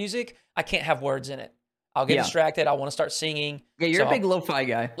background music, I can't have words in it. I'll get distracted. I want to start singing. Yeah, you're a big lo-fi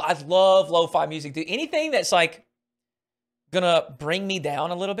guy. I love lo-fi music, dude. Anything that's like gonna bring me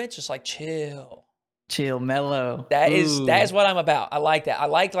down a little bit, just like chill, mellow. That is what I'm about. I like that. I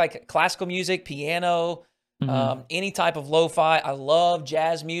like classical music, piano, any type of lo-fi. I love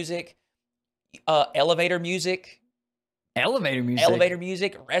jazz music, elevator music,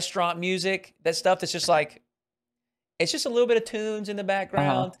 restaurant music. That stuff that's just like. It's just a little bit of tunes in the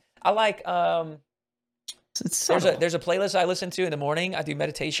background. I like there's a playlist I listen to in the morning. I do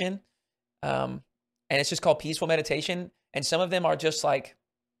meditation. And it's just called Peaceful Meditation. And some of them are just like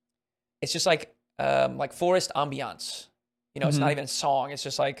forest ambiance. You know, it's not even a song. It's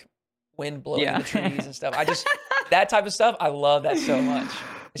just like wind blowing in the trees and stuff. That type of stuff, I love that so much.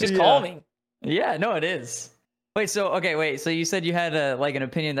 It's just calming. Yeah, no, it is. Wait, so you said you had an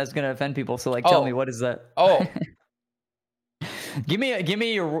opinion that's gonna offend people. So tell me, what is that? Give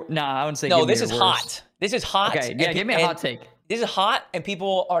me your. I wouldn't say. No, this is hot. This is hot. Okay, yeah, give me a hot take. This is hot, and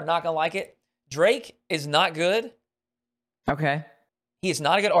people are not gonna like it. Drake is not good. Okay. He is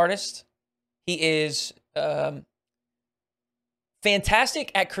not a good artist. He is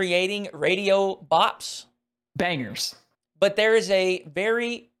fantastic at creating radio bops, bangers. But there is a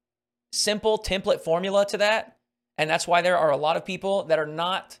very simple template formula to that, and that's why there are a lot of people that are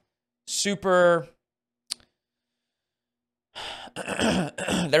not super.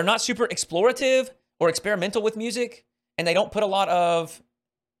 They're not super explorative or experimental with music, and they don't put a lot of.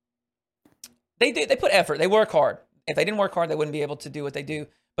 They put effort. They work hard. If they didn't work hard, they wouldn't be able to do what they do.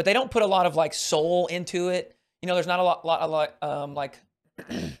 But they don't put a lot of like soul into it. You know, there's not a lot like.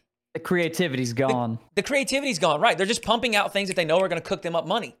 The creativity's gone. The creativity's gone. Right. They're just pumping out things that they know are going to cook them up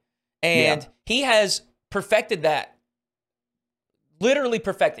money, and he has perfected that. Literally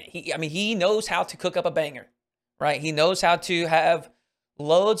perfected. He knows how to cook up a banger. Right? He knows how to have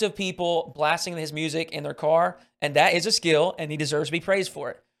loads of people blasting his music in their car, and that is a skill, and he deserves to be praised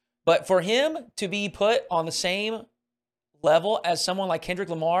for it. But for him to be put on the same level as someone like Kendrick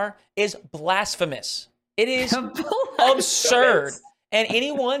Lamar is blasphemous. It is absurd. And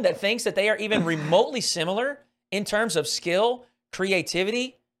anyone that thinks that they are even remotely similar in terms of skill,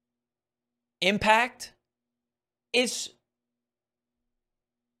 creativity, impact is.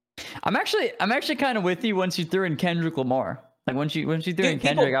 I'm actually kind of with you once you threw in Kendrick Lamar. Like once you threw in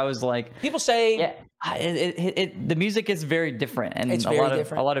Kendrick, I was like, people say, yeah, the music is very different, and it's a very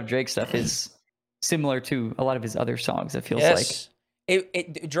different. a lot of Drake stuff is similar to a lot of his other songs. It feels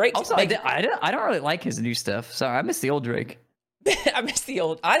like Drake. Also, I don't really like his new stuff. Sorry, I miss the old Drake. I miss the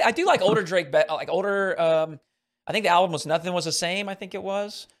old. I do like older Drake, like older. I think the album was Nothing Was the Same. I think it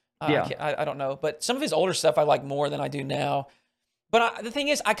was. Yeah. I don't know, but some of his older stuff I like more than I do now. But the thing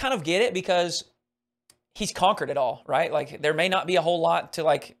is, I kind of get it because he's conquered it all, right? Like there may not be a whole lot to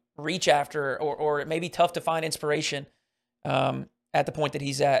like reach after, or it may be tough to find inspiration at the point that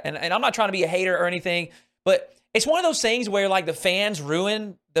he's at. And I'm not trying to be a hater or anything, but it's one of those things where like the fans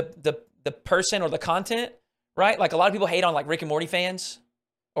ruin the person or the content, right? Like a lot of people hate on like Rick and Morty fans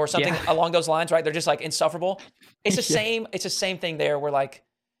or something along those lines, right? They're just like insufferable. It's the same. It's the same thing there where like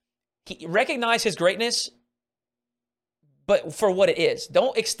he recognize his greatness, but for what it is.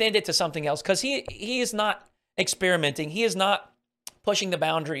 Don't extend it to something else because he is not experimenting. He is not pushing the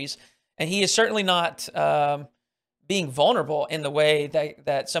boundaries, and he is certainly not being vulnerable in the way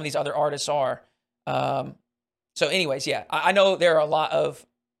that some of these other artists are. So anyways, yeah, I know there are a lot of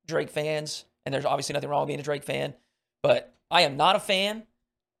Drake fans, and there's obviously nothing wrong with being a Drake fan, but I am not a fan.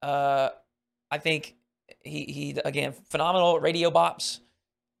 I think he again, phenomenal radio bops,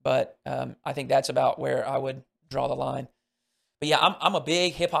 but I think that's about where I would draw the line. But yeah, I'm a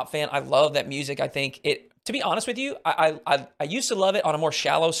big hip hop fan. I love that music. I think it, to be honest with you, I used to love it on a more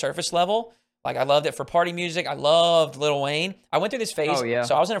shallow surface level. Like I loved it for party music. I loved Lil Wayne. I went through this phase. Oh, yeah.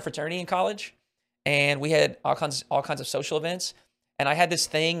 So I was in a fraternity in college, and we had all kinds of social events. And I had this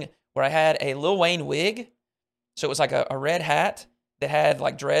thing where I had a Lil Wayne wig. So it was like a red hat that had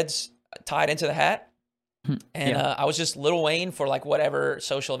like dreads tied into the hat. And I was just Lil Wayne for like whatever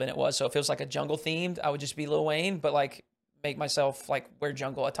social event it was. So if it was like a jungle themed, I would just be Lil Wayne, but like make myself like wear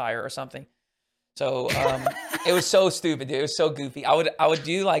jungle attire or something. So it was so stupid, dude. It was so goofy. I would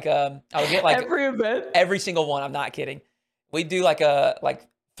do like I would get like every event, every single one. I'm not kidding. We'd do like a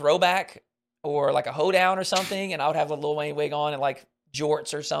throwback or like a hoedown or something, and I would have a Lil Wayne wig on and like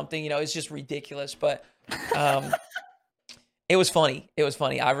jorts or something. You know, it's just ridiculous, but it was funny. It was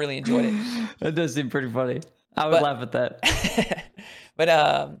funny. I really enjoyed it. That does seem pretty funny. I would laugh at that. But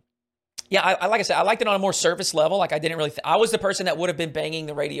yeah, I like I said, I liked it on a more surface level. Like I didn't really. I was the person that would have been banging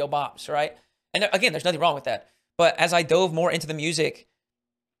the radio bops, right? And again, there's nothing wrong with that. But as I dove more into the music,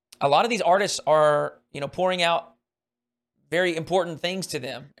 a lot of these artists are, pouring out very important things to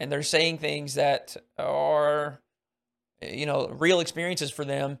them, and they're saying things that are, real experiences for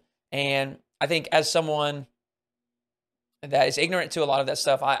them. And I think as someone that is ignorant to a lot of that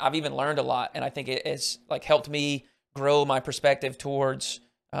stuff, I've even learned a lot, and I think it has like helped me grow my perspective towards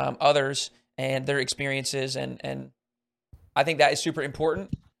others and their experiences, and I think that is super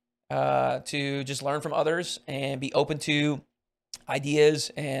important to just learn from others and be open to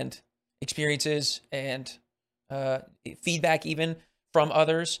ideas and experiences and feedback even from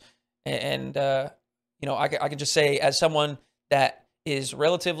others. And I can just say, as someone that is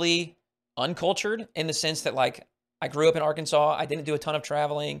relatively uncultured in the sense that like I grew up in Arkansas, I didn't do a ton of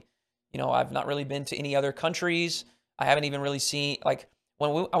traveling. I've not really been to any other countries. I haven't even really seen like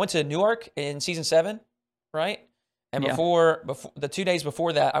when I went to Newark in season 7, right? And before the 2 days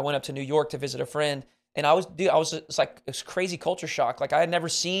before that, I went up to New York to visit a friend, and it's like this crazy culture shock. Like I had never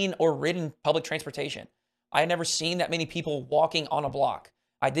seen or ridden public transportation. I had never seen that many people walking on a block.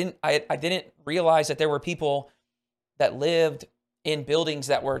 I didn't realize that there were people that lived in buildings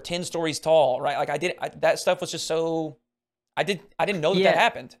that were 10 stories tall, right? Like that stuff was just so, I didn't know that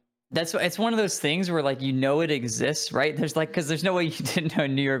happened. It's one of those things where like it exists, right? There's like, because there's no way you didn't know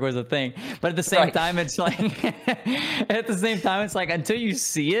New York was a thing, but at the same time, it's like until you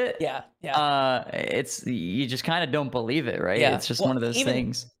see it, it's you just kind of don't believe it, right? It's just one of those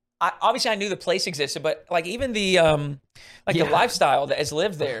things. Obviously, I knew the place existed, but like even the the lifestyle that is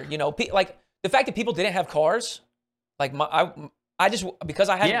lived there, like the fact that people didn't have cars, like because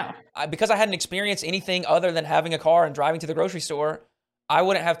I hadn't experienced anything other than having a car and driving to the grocery store, I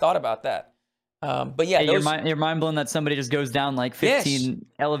wouldn't have thought about that. But you're mind blown that somebody just goes down like 15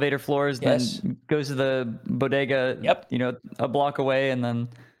 elevator floors, then goes to the bodega, a block away, and then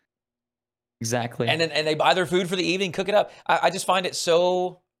and they buy their food for the evening, cook it up. I just find it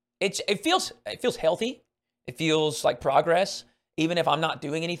so it feels healthy. It feels like progress. Even if I'm not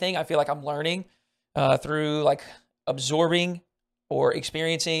doing anything, I feel like I'm learning through like absorbing or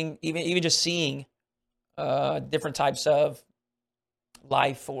experiencing, even just seeing different types of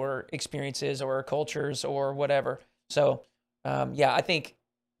life or experiences or cultures or whatever. So, yeah, I think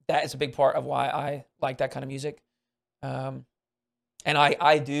that is a big part of why I like that kind of music. And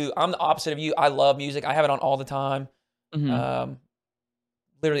I'm the opposite of you. I love music. I have it on all the time. Mm-hmm.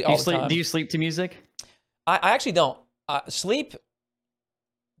 Literally all the time. Do you sleep to music? I actually don't. Sleep,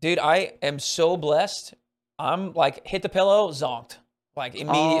 dude, I am so blessed. I'm like, hit the pillow, zonked. Like,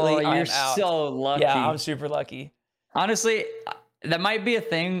 immediately, Oh, I'm you're out. so lucky. Yeah, I'm super lucky. Honestly, that might be a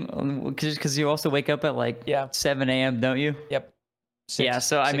thing because you also wake up at like 7 a.m., don't you? Yep. Yeah,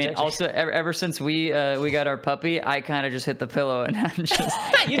 so I mean, actually. also ever since we got our puppy, I kind of just hit the pillow and I'm just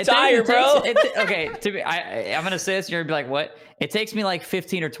you tired, bro. Okay, I'm gonna say this, and you're gonna be like, "What?" It takes me like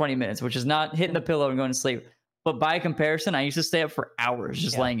 15 or 20 minutes, which is not hitting the pillow and going to sleep. But by comparison, I used to stay up for hours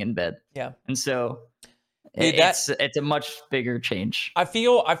just laying in bed. Yeah, and so dude, it's a much bigger change. I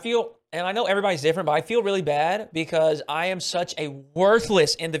feel, and I know everybody's different, but I feel really bad because I am such a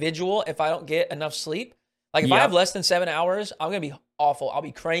worthless individual if I don't get enough sleep. Like if I have less than 7 hours, I'm gonna be awful. I'll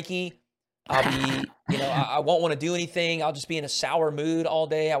be cranky. I'll be, I won't want to do anything. I'll just be in a sour mood all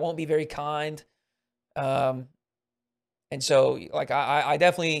day. I won't be very kind. And so, like, I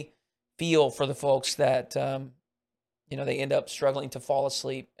definitely feel for the folks that, they end up struggling to fall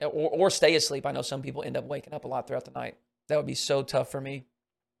asleep or stay asleep. I know some people end up waking up a lot throughout the night. That would be so tough for me.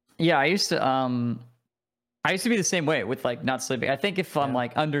 Yeah, I used to be the same way with like not sleeping. I think if I'm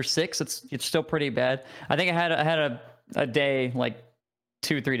like under 6, it's still pretty bad. I think I had a day like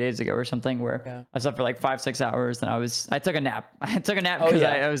 2-3 days ago or something where I slept for like 5-6 hours and I took a nap. I took a nap because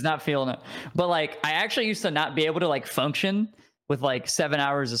I was not feeling it. But like I actually used to not be able to like function with like 7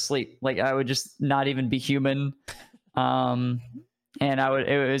 hours of sleep. Like I would just not even be human. And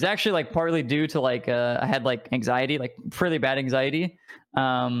it was actually like partly due to like I had like anxiety, like pretty bad anxiety.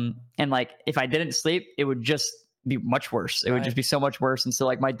 And like if I didn't sleep, it would just be much worse. It would just be so much worse. And so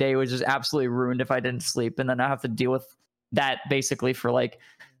like my day was just absolutely ruined if I didn't sleep. And then I have to deal with that basically for like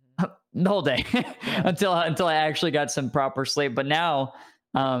the whole day until I actually got some proper sleep. But now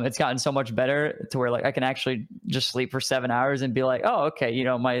it's gotten so much better to where like I can actually just sleep for 7 hours and be like, oh, okay,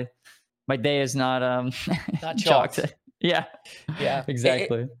 my day is not not chalked. Yeah,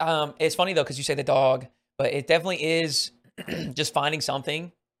 exactly. It's funny though because you say the dog, but it definitely is just finding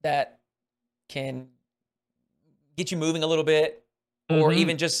something that can get you moving a little bit, or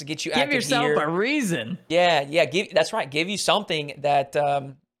even just to get you active. Give yourself a reason. Yeah. That's right. Give you something that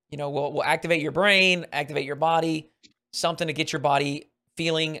will activate your brain, activate your body, something to get your body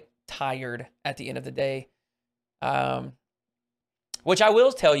feeling tired at the end of the day. Which I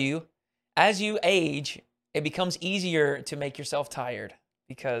will tell you, as you age, it becomes easier to make yourself tired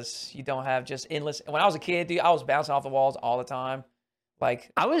because you don't have just endless. When I was a kid, dude, I was bouncing off the walls all the time.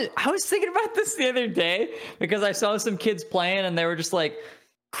 Like I was thinking about this the other day because I saw some kids playing and they were just like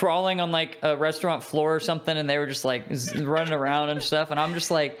crawling on like a restaurant floor or something, and they were just like running around and stuff. And I'm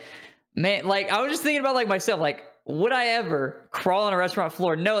just like, man, like I was just thinking about like myself, like, would I ever crawl on a restaurant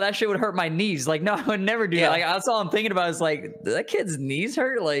floor? No, that shit would hurt my knees. Like, no, I would never do that. Like, that's all I'm thinking about is like, that kid's knees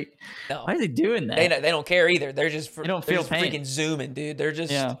hurt. Like, why are they doing that? They don't care either. They're just they don't feel pain. Freaking zooming, dude. They're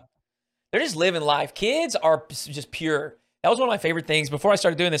just living life. Kids are just pure. That was one of my favorite things. Before I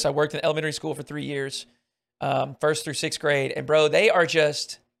started doing this, I worked in elementary school for 3 years, 1st through 6th grade. And bro, they are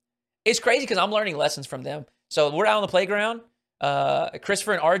just, it's crazy because I'm learning lessons from them. So we're out on the playground.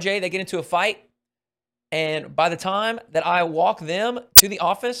 Christopher and RJ, they get into a fight. And by the time that I walk them to the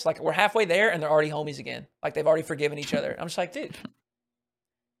office, like we're halfway there and they're already homies again. Like they've already forgiven each other. I'm just like, dude,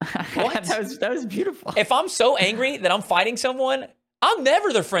 what? that was beautiful. If I'm so angry that I'm fighting someone, I'm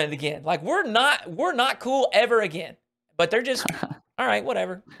never their friend again. Like we're not cool ever again. But they're just, all right,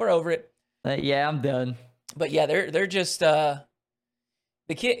 whatever. We're over it. Yeah, I'm done. But yeah, they're just the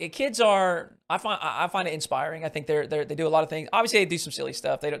kids are. I find it inspiring. I think they do a lot of things. Obviously, they do some silly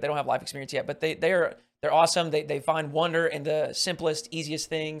stuff. They don't have life experience yet, but they're awesome. They find wonder in the simplest, easiest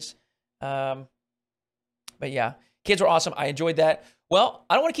things. But yeah, kids were awesome. I enjoyed that. Well,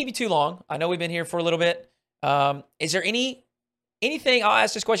 I don't want to keep you too long. I know we've been here for a little bit. Is there anything? I'll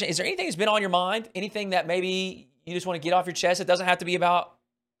ask this question. Is there anything that's been on your mind? Anything that maybe you just want to get off your chest? It doesn't have to be about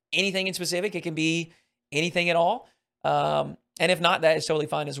anything in specific. It can be anything at all. And if not, that is totally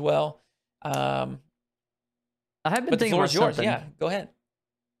fine as well. I have been thinking about yours. something. Yeah, go ahead.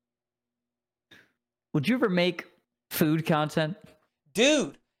 Would you ever make food content?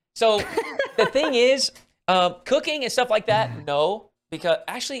 Dude, so the thing is, cooking and stuff like that, no. Because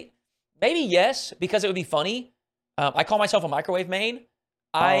actually, maybe yes, because it would be funny. I call myself a microwave main.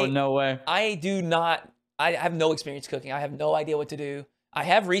 Oh, no way. I do not. I have no experience cooking. I have no idea what to do. I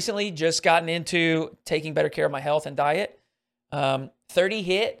have recently just gotten into taking better care of my health and diet. 30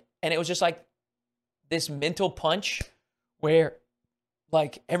 hit, and it was just like this mental punch where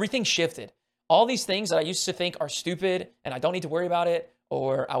like everything shifted. All these things that I used to think are stupid and I don't need to worry about it,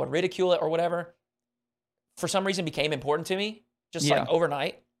 or I would ridicule it or whatever, for some reason became important to me just like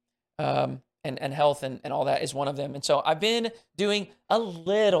overnight. And health and all that is one of them. And so I've been doing a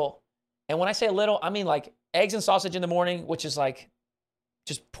little, and when I say a little, I mean like eggs and sausage in the morning, which is like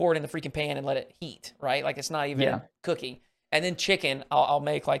just pour it in the freaking pan and let it heat, right? Like it's not even cooking. And then chicken, I'll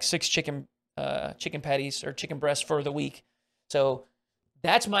make like 6 chicken patties or chicken breasts for the week. So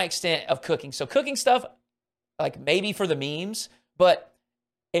that's my extent of cooking. So cooking stuff, like maybe for the memes, but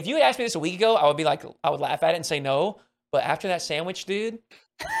if you had asked me this a week ago, I would be like, I would laugh at it and say no. But after that sandwich, dude,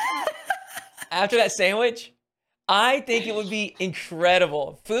 after that sandwich, I think it would be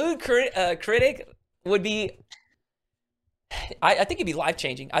incredible. Food critic would be, I think it'd be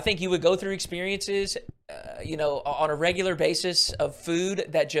life-changing. I think you would go through experiences, on a regular basis of food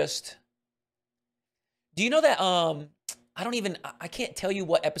that just, do you know that, I can't tell you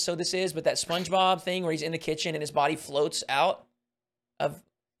what episode this is, but that SpongeBob thing where he's in the kitchen and his body floats out of,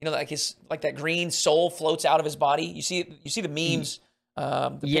 like that green soul floats out of his body. You see the memes,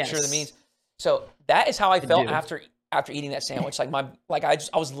 the picture of the memes. So that is how I felt after eating that sandwich. Like I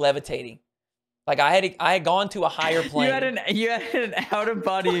was levitating. Like I had gone to a higher plane. You had an out of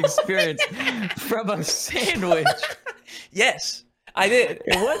body experience from a sandwich. Yes, I did.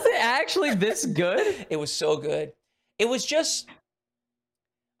 Was it actually this good? It was so good. It was just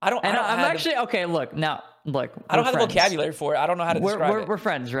I'm actually okay. Look, I don't have the vocabulary for it. I don't know how to describe it. We're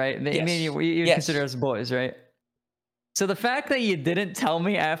friends, right? Yes. I mean, you consider us boys, right? So the fact that you didn't tell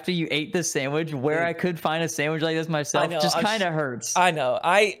me after you ate the sandwich where I could find a sandwich like this myself just kind of hurts. I know.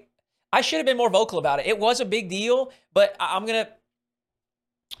 I should have been more vocal about it. It was a big deal, but I'm gonna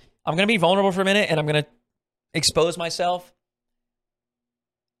be vulnerable for a minute, and I'm gonna expose myself.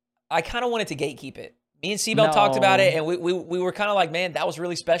 I kind of wanted to gatekeep it. Me and Seabell talked about it, and we were kind of like, man, that was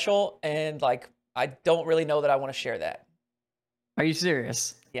really special, and like I don't really know that I want to share that. Are you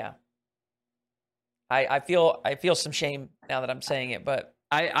serious? Yeah. I feel some shame now that I'm saying it, but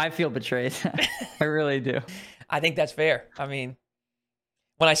I feel betrayed. I really do. I think that's fair. I mean,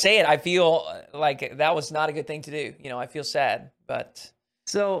 when I say it, I feel like that was not a good thing to do. I feel sad, but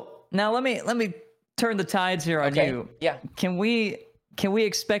so now let me turn the tides here on you. Yeah. Can we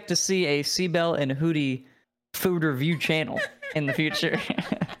expect to see a Seabell and Hootie food review channel in the future?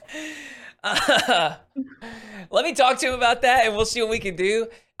 Let me talk to him about that, and we'll see what we can do.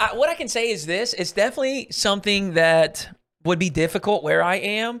 What I can say is this: it's definitely something that would be difficult where I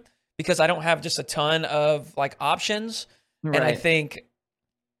am because I don't have just a ton of like options, right. And I think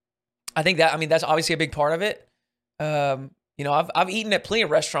that that's obviously a big part of it. I've eaten at plenty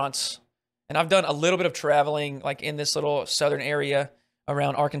of restaurants, and I've done a little bit of traveling like in this little southern area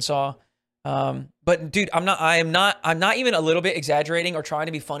around Arkansas. But dude, I'm not even a little bit exaggerating or trying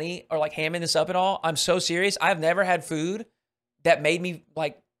to be funny or like hamming this up at all. I'm so serious. I've never had food that made me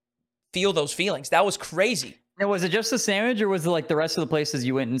like feel those feelings. That was crazy. And was it just the sandwich, or was it like the rest of the places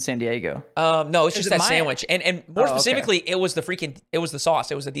you went in San Diego? No, it's just that sandwich. And more specifically, it was the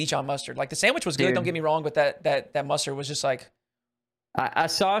sauce. It was the Dijon mustard. Like the sandwich was good, dude. Don't get me wrong, but that mustard was just like a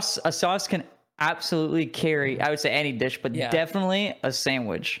sauce can absolutely carry, I would say, any dish, but definitely a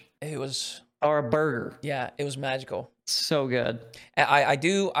sandwich. It was, or a burger. Yeah, it was magical. So good. I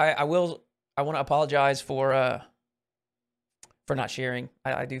want to apologize for not sharing.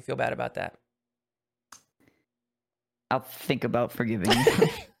 I do feel bad about that. I'll think about forgiving you.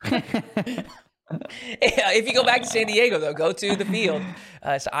 If you go back to San Diego, though, go to the Field.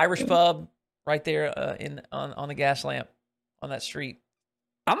 It's an Irish pub right there on the gas lamp on that street.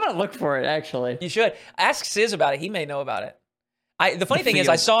 I'm gonna look for it. Actually, you should ask Sis about it. He may know about it. The funny thing is,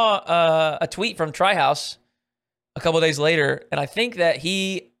 I saw a tweet from Tryhouse a couple of days later, and I think that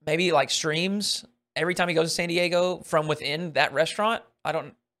he maybe like streams every time he goes to San Diego from within that restaurant. I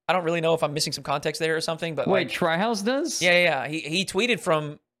don't really know if I'm missing some context there or something, but wait, Tryhouse does? Yeah. He tweeted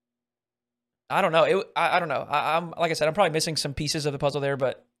from. I don't know. I don't know. I'm like I said, I'm probably missing some pieces of the puzzle there,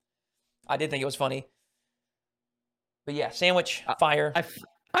 but I did think it was funny. But yeah, sandwich, fire.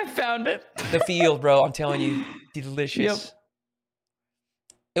 I found it. The Field, bro. I'm telling you, delicious. Yep.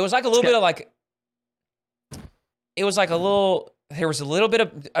 It was like a little bit of like. It was like a little. There was a little bit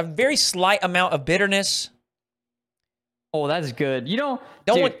of a very slight amount of bitterness. Oh, that's good. You don't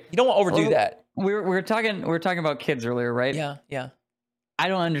want to overdo that. We were talking about kids earlier, right? Yeah. I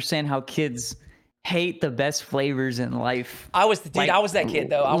don't understand how kids hate the best flavors in life. I was that kid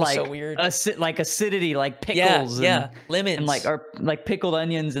though. I was so weird. Like acidity, like Yeah, pickles, lemons, and like pickled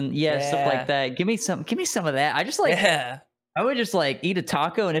onions, and stuff like that. Give me some of that. I just like. Yeah. I would just like eat a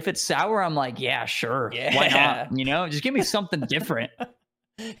taco, and if it's sour, I'm like, yeah, sure, Yeah. why not? You know, just give me something different.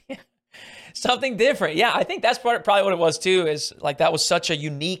 Something different. Yeah, I think that's probably what it was too. Is like that was such a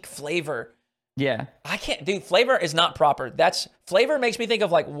unique flavor. Yeah. I can't, dude. Flavor is not proper. Flavor makes me think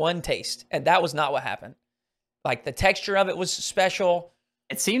of like one taste, and that was not what happened. Like the texture of it was special.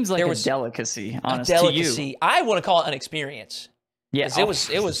 It seems like a delicacy, honestly. A delicacy. I want to call it an experience. Yeah, it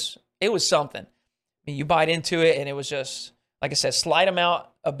was something. I mean, you bite into it, and it was just like I said, slight amount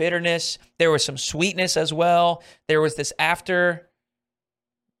of bitterness. There was some sweetness as well. There was this after.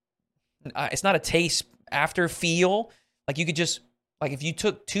 It's not a taste after feel. Like you could just. Like if you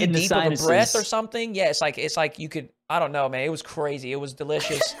took too deep of a breath or something, yeah, it's like you could, I don't know, man. It was crazy. It was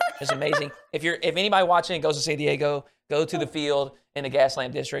delicious. It was amazing. If anybody watching goes to San Diego, go to the field in the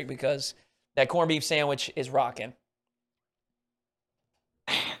Gaslamp District because that corned beef sandwich is rocking.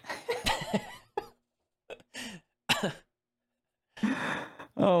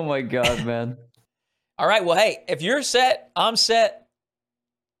 Oh my God, man. All right. Well, hey, if you're set, I'm set.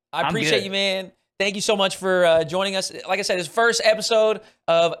 I appreciate you, man. Thank you so much for joining us. Like I said, this first episode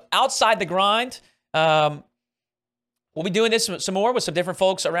of Outside the Grind. We'll be doing this some more with some different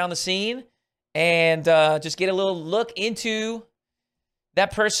folks around the scene and just get a little look into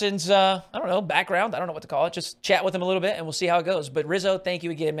that person's, I don't know, background. I don't know what to call it. Just chat with them a little bit and we'll see how it goes. But Rizzo, thank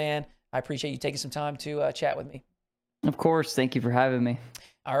you again, man. I appreciate you taking some time to chat with me. Of course. Thank you for having me.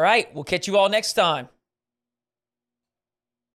 All right. We'll catch you all next time.